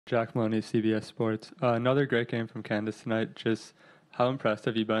Jack Maloney, CBS Sports. Another great game from Candace tonight. Just how impressed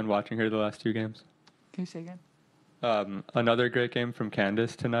have you been watching her the last two games? Can you say again? Another great game from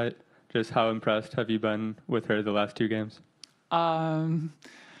Candace tonight. Just how impressed have you been with her the last two games? Not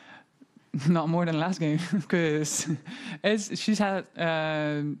more than last game, because she's had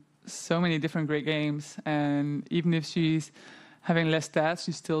so many different great games, and even if she's having less stats,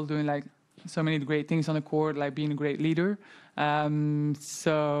 she's still doing like so many great things on the court, like being a great leader.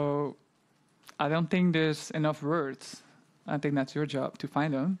 So I don't think there's enough words. I think that's your job to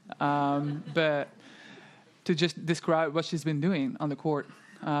find them. But to just describe what she's been doing on the court.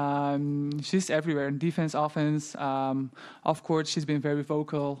 She's everywhere in defense, offense. Off court, she's been very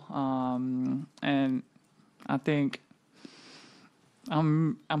vocal, and I think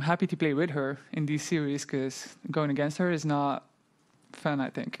I'm happy to play with her in these series because going against her is not fun, I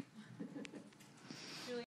think.